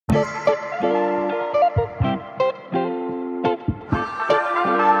Hey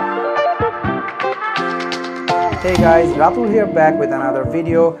guys, Ratul here back with another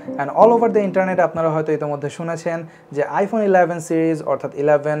video and all over the internet আপনারা হয়তো ইতিমধ্যে শুনেছেন যে iPhone 11 series অর্থাৎ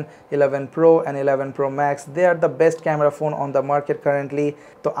 11, 11 Pro and 11 Pro Max they are the best camera phone on the market currently।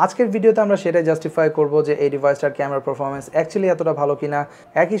 তো আজকের ভিডিওতে আমরা সেটাই জাস্টিফাই করব যে এই ডিভাইসটার ক্যামেরা পারফরম্যান্স অ্যাকচুয়ালি এতটা ভালো কিনা,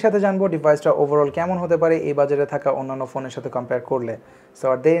 একই সাথে জানবো ডিভাইসটা ওভারঅল কেমন হতে পারে এই বাজারে থাকা অন্যান্য ফোনের সাথে কম্পেয়ার করলে। সো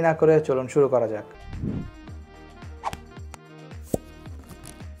আর দেরি না করে চলুন শুরু করা যাক।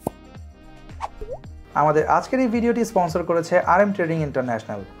 আমাদের আজকের এই ভিডিওটি স্পন্সর করেছে RM ট্রেডিং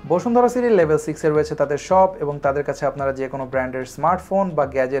ইন্টারন্যাশনাল। বসুন্ধরা সিটির লেভেল 6 এ রয়েছে তাদের শপ এবং তাদের কাছে আপনারা যে কোনো ব্র্যান্ডের স্মার্টফোন বা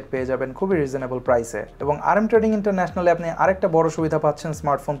গ্যাজেট পেয়ে যাবেন খুবই রিজনেবল প্রাইসে। এবং RM ট্রেডিং ইন্টারন্যাশনালে আপনি আরেকটা বড় সুবিধা পাচ্ছেন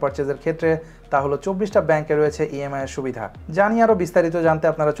স্মার্টফোন পারচেজের ক্ষেত্রে, তা হলো 24টা ব্যাংকে রয়েছে EMI এর সুবিধা। জানি আরও বিস্তারিত জানতে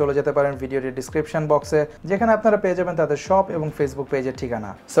আপনারা চলে যেতে পারেন ভিডিওটির ডিসক্রিপশন বক্সে, যেখানে আপনারা পেয়ে যাবেন তাদের শপ এবং ফেসবুক পেজের ঠিকানা।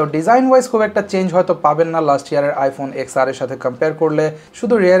 সো ডিজাইন ওয়াইজ খুব একটা চেঞ্জ হয়তো পাবেন না লাস্ট ইয়ারের আইফোন XR এর সাথে কম্পেয়ার করলে,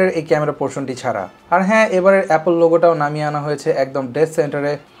 শুধু রিয়ারের এই ক্যামেরা পোর্শনটি ছাড়া। আর হ্যাঁ, এবারের অ্যাপল লোগোটাও নামিয়ে আনা হয়েছে একদম ডেড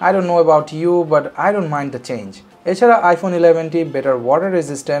সেন্টারে। I don't know about you but I don't mind the change. এছাড়া iPhone 11টি better water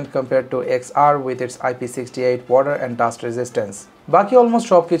resistant compare to XR with its IP68 water and dust resistance. বাকি অলমোস্ট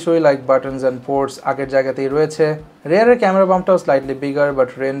সব কিছুই লাইক বাটনস অ্যান্ড পোর্টস আগের জায়গাতেই রয়েছে। রেয়ারের camera বাম্পটাও slightly bigger, but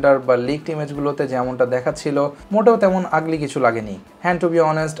render বা leaked ইমেজগুলোতে যেমনটা দেখাচ্ছিল মোটেও তেমন আগলি কিছু লাগেনি। Hand to be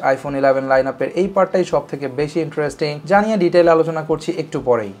honest, iPhone 11 line আপের এই পার্টটাই সব থেকে বেশি ইন্টারেস্টিং, জানিয়ে ডিটেইল আলোচনা করছি একটু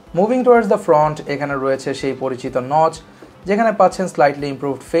পরেই। মুভিং টুয়ার্ডস দ্য ফ্রন্ট, এখানে রয়েছে সেই পরিচিত নচ, যেখানে পাচ্ছেন স্লাইটলি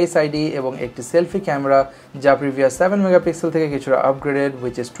ইমপ্রুভড ফেস আইডি এবং একটি সেলফি ক্যামেরা যা প্রিভিয়াস 7 মেগাপিক্সেল থেকে কিছুটা upgraded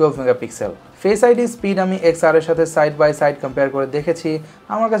which is 12 megapixel. Face ID speed আমি XR এর সাথে সাইড বাই সাইড কম্পেয়ার করে দেখেছি,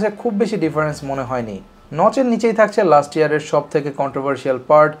 আমার কাছে খুব বেশি ডিফারেন্স মনে হয়নি। নচের নিচেই থাকছে লাস্ট ইয়ারের সব থেকে কন্ট্রোভার্সিয়াল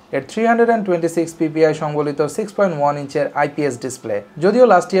পার্ট, এর 326 ppi সংবলিত 6.1 ইঞ্চের IPS ডিসপ্লে। যদিও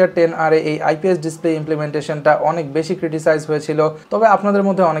লাস্ট ইয়ার 10R এই IPS ডিসপ্লে ইমপ্লিমেন্টেশনটা অনেক বেশি ক্রিটিসাইজ হয়েছিল, তবে আপনাদের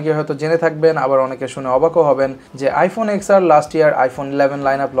মধ্যে অনেকে হয়তো জেনে থাকবেন, আবার অনেকে শুনে অবাকও হবেন যে iPhone XR last year iPhone 11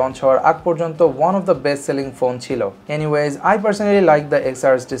 line up launch হওয়ার আগ পর্যন্ত one of the best selling phone ছিল। Anyways, I personally like the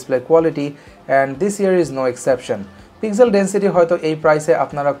XR's display quality and this year is no exception. Pixel density হয়তো এই প্রাইসে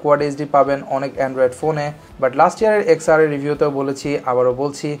আপনারা কোয়াড HD পাবেন অনেক অ্যান্ড্রয়েড ফোনে, বাট লাস্ট ইয়ারের XR এর রিভিউতেও বলেছি, আবারও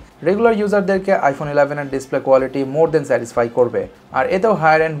বলছি, রেগুলার ইউজারদেরকে আইফোন 11 এর ডিসপ্লে কোয়ালিটি মোর দেন স্যাটিসফাই করবে। আর এতেও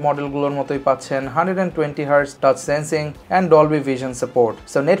হায়ার এন্ড মডেলগুলোর মতোই পাচ্ছেন 120Hz touch sensing and Dolby vision support.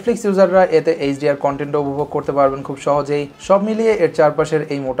 So Netflix ইউজাররা এতে HDR কন্টেন্টও উপভোগ করতে পারবেন খুব সহজেই। সব মিলিয়ে এর চারপাশের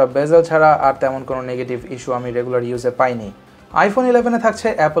এই মোটা বেজেল ছাড়া আর তেমন কোনো নেগেটিভ ইস্যু আমি রেগুলার ইউজে পাইনি। আইফোন 11 এ থাকছে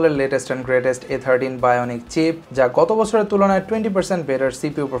অ্যাপলের latest and greatest A13 bionic chip, যা গত বছরের তুলনায় 20% বেটার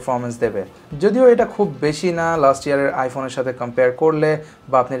CPU পারফরমেন্স দেবে। যদিও এটা খুব বেশি না লাস্ট ইয়ারের আইফোনের সাথে কম্পেয়ার করলে,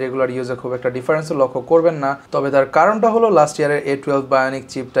 বা আপনি রেগুলার ইউজে খুব একটা ডিফারেন্সও লক্ষ্য করবেন না, তবে তার কারণটা হলো লাস্ট ইয়ারের A12 বায়োনিক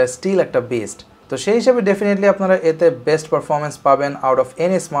চিপটা স্টিল একটা বেস্ট। তো সেই হিসেবে ডেফিনেটলি আপনারা এতে বেস্ট পারফরমেন্স পাবেন out of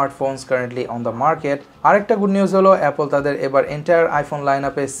any smartphones currently on the market. আরেকটা গুড নিউজ হলো অ্যাপল তাদের এবার এন্টায়ার আইফোন লাইন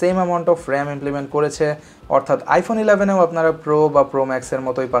আপে same amount of RAM implement করেছে, অর্থাৎ আইফোন 11এও আপনারা প্রো বা প্রো ম্যাক্সের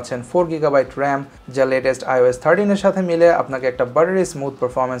মতোই পাচ্ছেন 4GB র্যাম, যা লেটেস্ট iOS 13 এর সাথে মিলে আপনাকে একটা বাটারি স্মুথ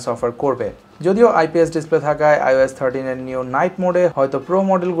পারফরমেন্স অফার করবে। যদিও IPS ডিসপ্লে থাকায় iOS 13 এর নিউ নাইট মোডে হয়তো প্রো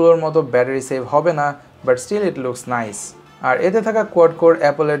মডেলগুলোর মতো ব্যাটারি সেভ হবে না, but still it looks nice. আর এতে থাকা কোয়াড কোর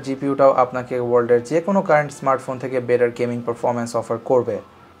অ্যাপলের GPUটাও আপনাকে ওয়ার্ল্ডের যে কোনো কারেন্ট স্মার্টফোন থেকে বেটার গেমিং পারফরমেন্স অফার করবে।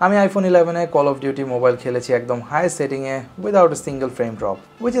 আমি iPhone 11-এ call of duty mobile খেলেছি একদম হাই সেটিংয়ে without a single frame drop,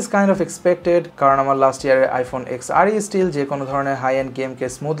 which is kind of expected, কারণ আমার লাস্ট ইয়ারের আইফোন XR স্টিল যে কোনো ধরনের হাই এন্ড গেমকে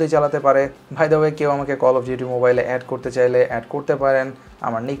স্মুথলি চালাতে পারে। বাই দ্য ওয়ে, কেউ আমাকে কল অফ ডিউটি মোবাইলে অ্যাড করতে চাইলে অ্যাড করতে পারেন,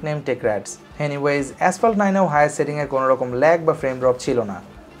 আমার nickname TechrAtz। Anyways, asphalt 9-এও high সেটিংয়ে কোনো রকম ল্যাগ বা ফ্রেম ড্রপ ছিল না,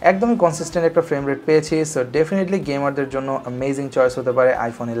 একদমই কনসিস্টেন্ট একটা ফ্রেম রেট পেয়েছি। সো ডেফিনেটলি গেমারদের জন্য অ্যামেজিং চয়েস হতে পারে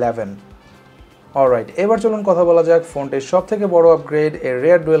আইফোন 11। অলরাইট, এবার চলুন কথা বলা যাক ফোনটির সব থেকে বড় আপগ্রেড এর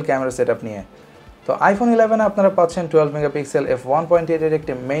রেয়ার ডুয়েল ক্যামেরা সেটআপ নিয়ে। তো আইফোন 11-এ আপনারা পাচ্ছেন 12 মেগাপিক্সেল f1.8 এর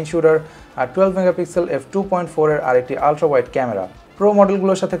একটি মেইন শুটার আর 12 মেগাপিক্সেল f2.4 এর আরেকটি আলট্রা ওয়াইড ক্যামেরা। প্রো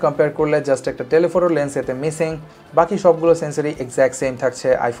মডেলগুলোর সাথে কম্পেয়ার করলে জাস্ট একটা টেলিফোটো লেন্স এতে মিসিং, বাকি সবগুলো সেন্সরই এক্স্যাক্ট সেম থাকছে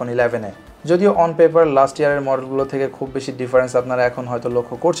আইফোন 11-এ। যদিও অন পেপার লাস্ট ইয়ারের মডেলগুলো থেকে খুব বেশি ডিফারেন্স আপনারা এখন হয়তো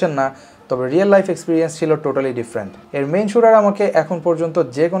লক্ষ্য করছেন না, তবে রিয়েল লাইফ এক্সপিরিয়েন্স ছিল টোটালি ডিফারেন্ট। এর মেইন শুটার আমাকে এখন পর্যন্ত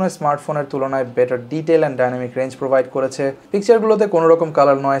যে কোনো স্মার্টফোনের তুলনায় better detail and dynamic range provide করেছে। পিকচারগুলোতে কোনো রকম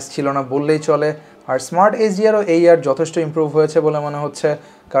কালার নয়েজ ছিল না বললেই চলে, আর স্মার্ট HDRও এই ইয়ার যথেষ্ট ইমপ্রুভ হয়েছে বলে মনে হচ্ছে,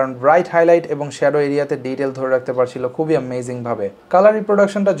 কারণ ব্রাইট হাইলাইট এবং শ্যাডো এরিয়াতে ডিটেল ধরে রাখতে পারছিল খুবই অ্যামেজিং ভাবে। কালার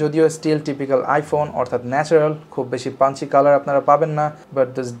রিপ্রোডাকশনটা যদিও স্টিল টিপিক্যাল আইফোন অর্থাৎ ন্যাচারাল, খুব বেশি পাঞ্চি কালার আপনারা পাবেন না, but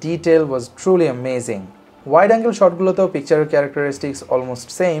this detail was truly amazing. Wide angle শটগুলোতেও পিকচারের characteristics almost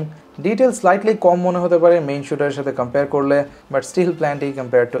same, detail slightly কম মনে হতে পারে মেইন শুটারের সাথে কম্পেয়ার করলে, but still plenty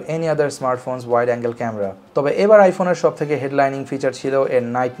compare to any other smartphones wide angle camera. তবে এবার আইফোনের সব থেকে হেডলাইনিং ফিচার ছিল এর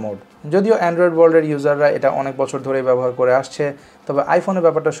নাইট মোড। যদিও অ্যান্ড্রয়েড ওয়ার্ল্ডের ইউজাররা এটা অনেক বছর ধরেই ব্যবহার করে আসছে, তবে আইফোনের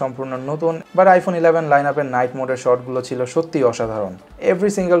ব্যাপারটা সম্পূর্ণ নতুন। বাট আইফোন 11 লাইন আপের নাইট মোডের শটগুলো ছিল সত্যিই অসাধারণ।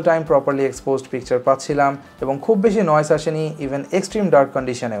 Every single time properly exposed picture পাচ্ছিলাম এবং খুব বেশি নয়েস আসেনি ইভেন এক্সট্রিম ডার্ক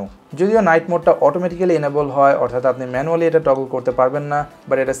কন্ডিশনেও। যদিও নাইট মোডটা অটোমেটিক্যালি এনেবল হয়, অর্থাৎ আপনি ম্যানুয়ালি এটা টগল করতে পারবেন না,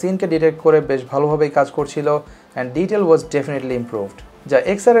 বাট এটা সিনকে ডিটেক্ট করে বেশ ভালোভাবেই কাজ করছিল and detail was definitely improved. যা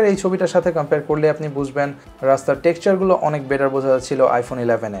এক্সআরের এই ছবিটার সাথে কম্পেয়ার করলে আপনি বুঝবেন রাস্তার টেক্সচারগুলো অনেক বেটার বোঝা যাচ্ছিল iPhone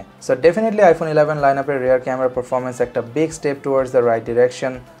 11-এ। So definitely iPhone 11 line আপের রিয়ার ক্যামেরা পারফরমেন্স একটা big step towards the right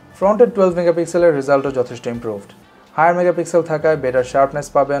direction. ফ্রন্টের 12 মেগাপিক্সেলের রেজাল্টও যথেষ্ট ইমপ্রুভড। হায়ার মেগাপিক্সেল থাকায় বেটার শার্পনেস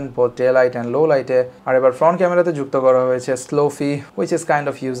পাবেন both day light and low লাইটে। আর এবার ফ্রন্ট ক্যামেরাতে যুক্ত করা হয়েছে স্লোফি, which is kind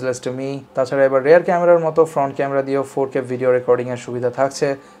of useless to me. তাছাড়া এবার রিয়ার ক্যামেরার মতো ফ্রন্ট ক্যামেরা দিয়েও 4K ভিডিও রেকর্ডিংয়ের সুবিধা থাকছে,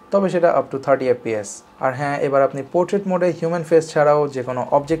 তবে সেটা আপ টু 30 FPS। আর হ্যাঁ, এবার আপনি পোর্ট্রেট মোডে হিউম্যান ফেস ছাড়াও যে কোনো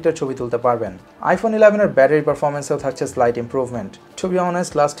অবজেক্টের ছবি তুলতে পারবেন। আইফোন 11-এর ব্যাটারি পারফরমেন্সেও থাকছে slight improvement. Two be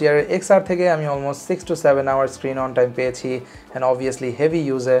honest, last ইয়ারের XR থেকে আমি almost 6 to 7 hour screen on time পেয়েছি অ্যান্ড অবভিয়াসলি হেভি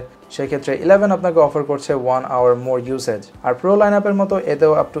ইউজে। সেক্ষেত্রে 11 আপনাকে অফার করছে 1 আওয়ার মোর ইউসেজ। আর প্রো লাইন আপের মতো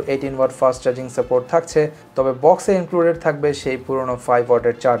এতেও up to 18 watt fast charging support থাকছে, তবে বক্সে ইনক্লুডেড থাকবে সেই পুরনো 5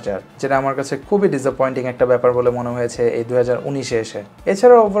 ওয়াটের চার্জার, যেটা আমার কাছে খুবই ডিসঅ্যাপয়েন্টিং একটা ব্যাপার বলে মনে হয়েছে এই 2019-এ এসে।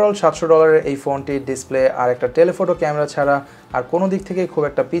 এছাড়া ওভারঅল $700 এই ফোনটি ডিসপ্লে আর একটা টেলিফোটো ক্যামেরা ছাড়া আর কোনো দিক থেকেই খুব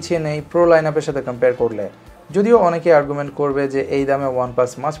একটা পিছিয়ে নেই প্রো লাইন আপের সাথে কম্পেয়ার করলে। যদিও অনেকে আর্গুমেন্ট করবে যে এই দামে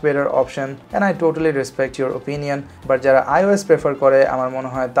OnePlus much better option, and I totally respect your opinion, but যারা iOS প্রেফার করে আমার মনে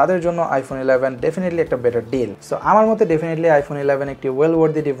হয় তাদের জন্য আইফোন 11 ডেফিনেটলি একটা বেটার ডিল। সো আমার মতে ডেফিনেটলি আইফোন 11 একটি ওয়েল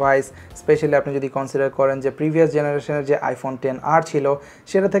ওয়ার্দি ডিভাইস, স্পেশালি আপনি যদি কনসিডার করেন যে প্রিভিয়াস জেনারেশনের যে iPhone XR ছিল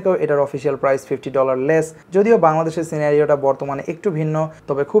সেটা থেকেও এটার অফিসিয়াল প্রাইস $50 লেস। যদিও বাংলাদেশের সিনারিওটা বর্তমানে একটু ভিন্ন,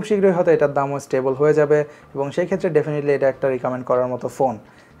 তবে খুব শীঘ্রই হয়তো এটার দামও স্টেবল হয়ে যাবে এবং সেই ক্ষেত্রে ডেফিনেটলি এটা একটা রিকমেন্ড করার মতো ফোন।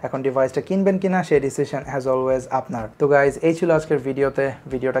 এখন ডিভাইসটা কিনবেন কিনা সেই ডিসিশন অ্যাজ অলওয়েজ আপনার। তো গাইজ, এই ছিল আজকের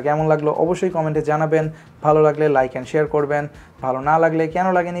ভিডিওটা কেমন লাগলো অবশ্যই কমেন্টে জানাবেন। ভালো লাগলে লাইক অ্যান্ড শেয়ার করবেন, ভালো না লাগলে কেন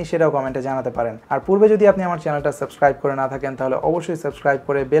লাগেনি সেটাও কমেন্টে জানাতে পারেন। আর পূর্বে যদি আপনি আমার চ্যানেলটা সাবস্ক্রাইব করে না থাকেন তাহলে অবশ্যই সাবস্ক্রাইব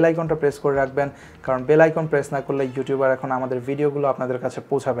করে বেল আইকনটা প্রেস করে রাখবেন, কারণ বেল আইকন প্রেস না করলে ইউটিউবার এখন আমাদের ভিডিওগুলো আপনাদের কাছে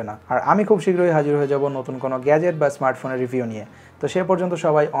পৌঁছাবে না। আর আমি খুব শীঘ্রই হাজির হয়ে যাব নতুন কোনো গ্যাজেট বা স্মার্টফোনের রিভিউ নিয়ে। তো সে পর্যন্ত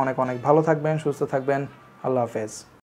সবাই অনেক অনেক ভালো থাকবেন, সুস্থ থাকবেন। আল্লাহ হাফেজ।